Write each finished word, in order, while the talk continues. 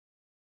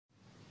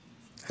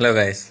Hello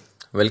guys,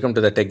 welcome to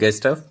the Tech Guy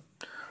Stuff.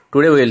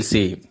 Today we will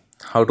see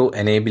how to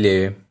enable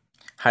a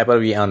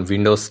Hyper-V on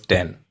Windows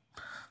 10.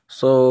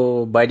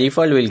 So by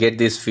default we will get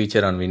this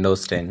feature on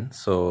Windows 10.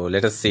 So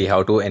let us see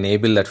how to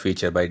enable that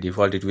feature. By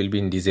default it will be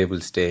in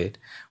disabled state.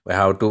 We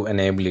have to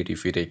enable it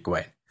if you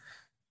require.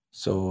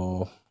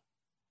 So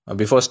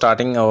before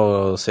starting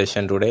our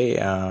session today,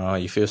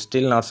 if you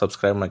still not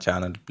subscribed my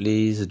channel,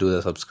 please do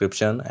the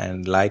subscription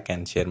and like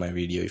and share my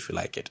video if you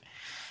like it.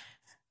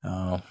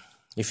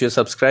 If you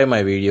subscribe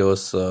my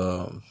videos,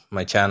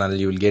 my channel,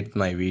 you will get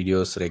my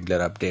videos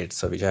regular updates.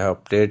 So which I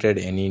have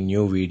updated any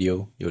new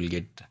video, you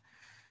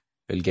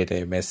will get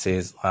a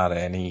message or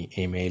any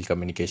email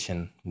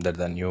communication that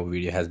the new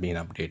video has been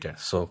updated.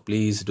 So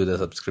please do the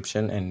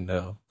subscription and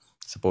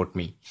support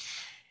me.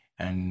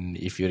 And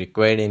if you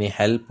require any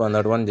help on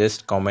that one,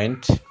 just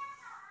comment.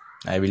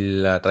 I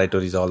will try to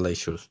resolve the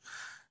issues.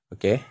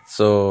 Okay,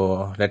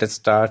 so let us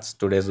start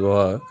today's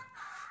work.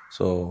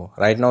 So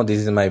right now this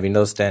is my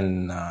Windows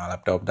 10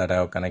 laptop that I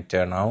have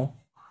connected now.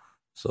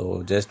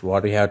 So just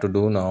what we have to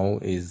do now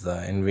is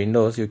in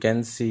Windows you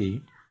can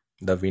see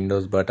the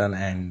Windows button,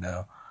 and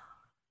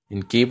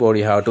in keyboard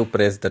you have to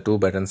press the two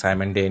buttons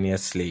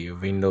simultaneously,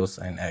 Windows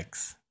and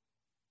X.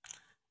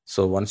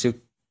 So once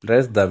you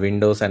press the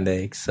Windows and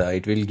X,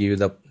 it will give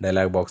the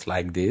dialog box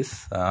like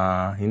this.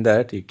 In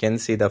that you can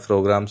see the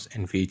programs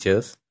and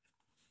features.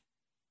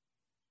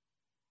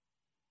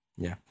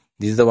 Yeah,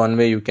 this is the one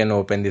way you can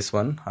open this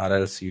one, or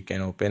else you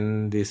can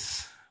open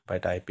this by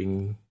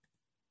typing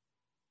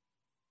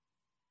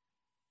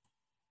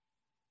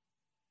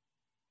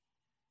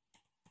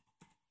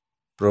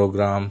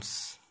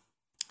programs.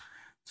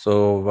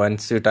 So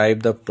once you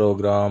type the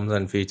programs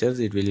and features,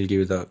 it will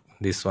give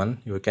this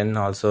one. You can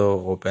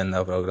also open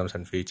the programs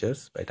and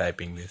features by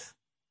typing this.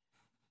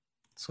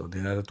 So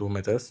there are two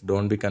methods,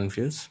 don't be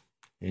confused.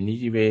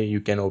 Any way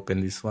you can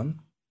open this one,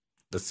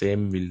 the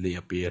same will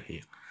appear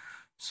here.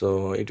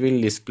 So it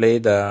will display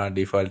the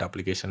default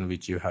application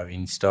which you have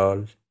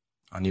installed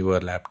on your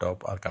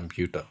laptop or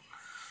computer.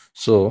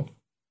 So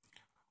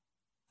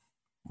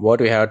what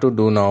we have to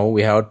do now,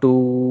 we have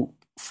to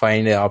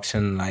find an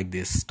option like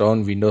this,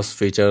 turn Windows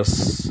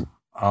features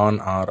on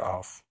or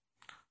off.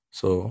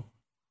 So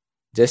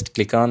just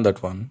click on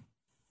that one.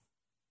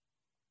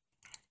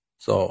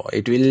 So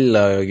it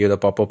will give the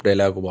pop-up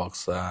dialog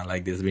box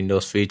like this,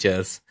 Windows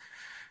features.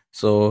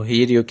 So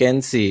here you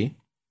can see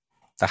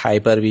the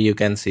Hyper-V. You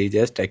can see,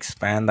 just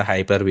expand the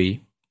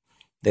Hyper-V.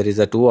 There is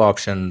a two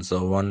options.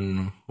 So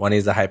one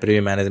is the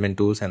Hyper-V management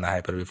tools and the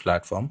Hyper-V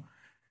platform.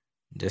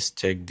 Just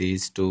check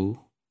these two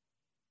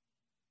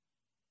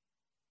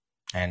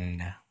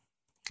and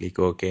click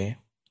OK.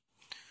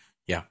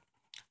 Yeah,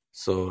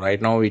 so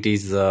right now it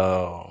is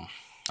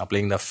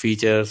applying the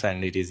features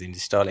and it is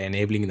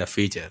enabling the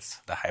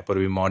features, the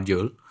Hyper-V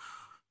module.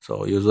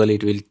 So usually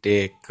it will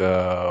take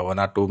 1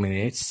 or 2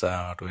 minutes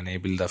to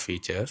enable the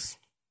features.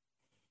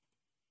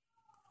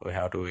 We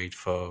have to wait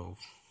for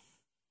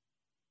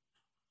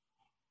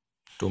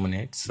 2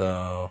 minutes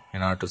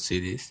in order to see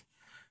this.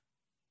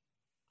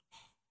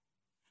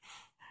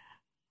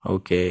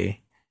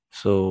 Okay,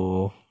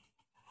 so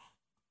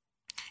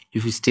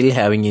if you're still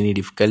having any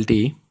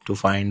difficulty to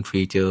find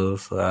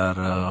features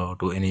or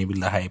to enable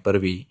the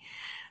Hyper-V,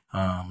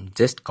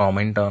 just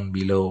comment on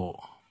below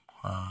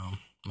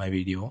my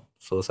video,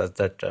 so such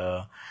that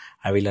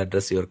I will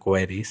address your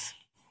queries.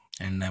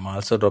 And I'm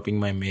also dropping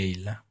my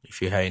mail.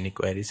 If you have any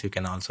queries, you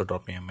can also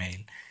drop me a mail.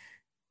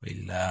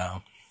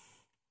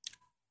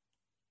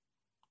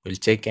 We'll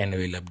check and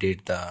we'll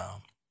update the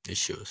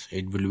issues.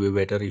 It will be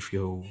better if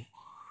you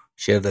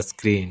share the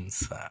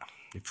screens.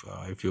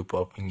 If you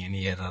popping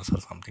any errors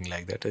or something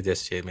like that,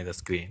 just share me the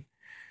screen.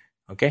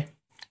 Okay,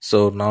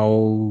 so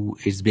now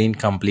it's been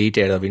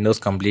completed. Windows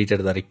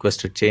completed the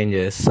requested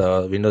changes.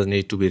 Windows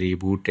need to be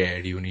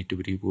rebooted. You need to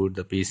reboot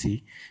the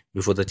PC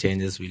before the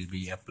changes will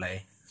be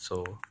applied.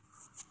 So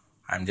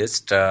I'm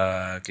just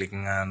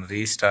clicking on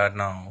restart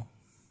now.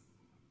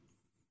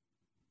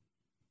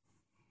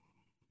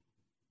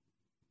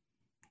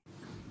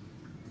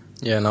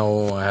 Yeah,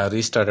 now I have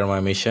restarted my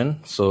mission.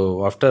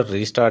 So after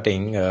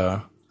restarting,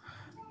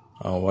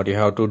 what you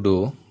have to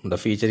do, the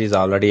feature is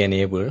already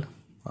enabled.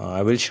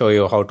 I will show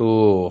you how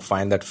to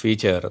find that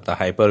feature, the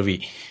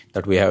Hyper-V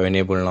that we have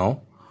enabled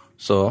now.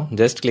 So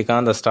just click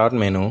on the start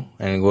menu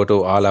and go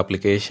to all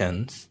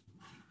applications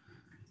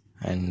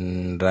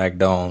and drag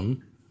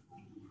down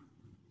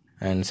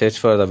and search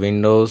for the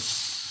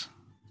Windows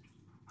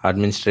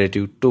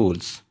administrative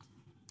tools.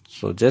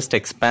 So just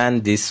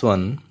expand this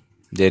one.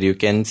 There you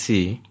can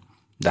see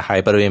the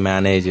Hyper-V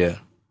manager,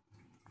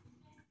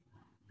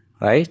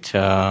 right?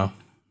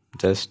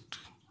 Just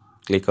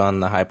click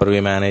on the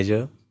Hyper-V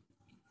manager.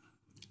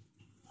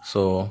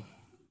 So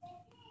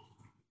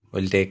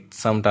will take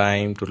some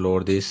time to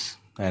load this,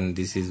 and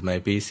this is my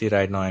PC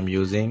right now I'm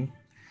using,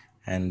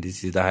 and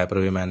this is the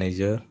Hyper-V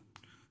manager.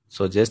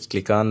 So just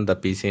click on the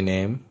PC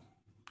name,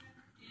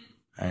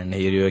 and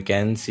here you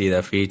can see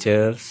the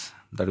features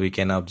that we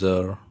can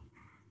observe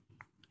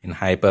in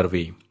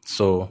Hyper-V.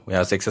 So we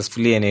have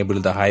successfully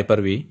enabled the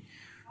Hyper-V.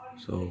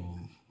 So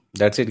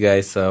that's it,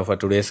 guys, for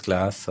today's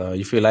class.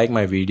 If you like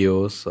my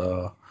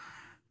videos,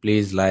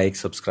 please like,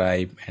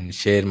 subscribe, and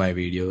share my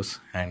videos,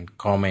 and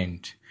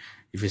comment.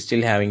 If you're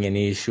still having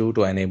any issue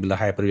to enable the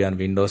Hyper-V on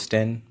Windows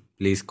 10,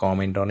 please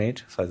comment on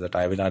it so that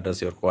I will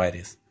address your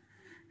queries.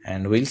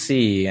 And we'll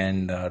see,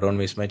 and don't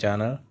miss my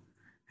channel,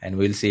 and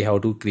we'll see how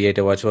to create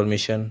a virtual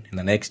machine in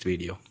the next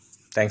video.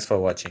 Thanks for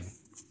watching.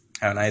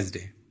 Have a nice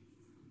day.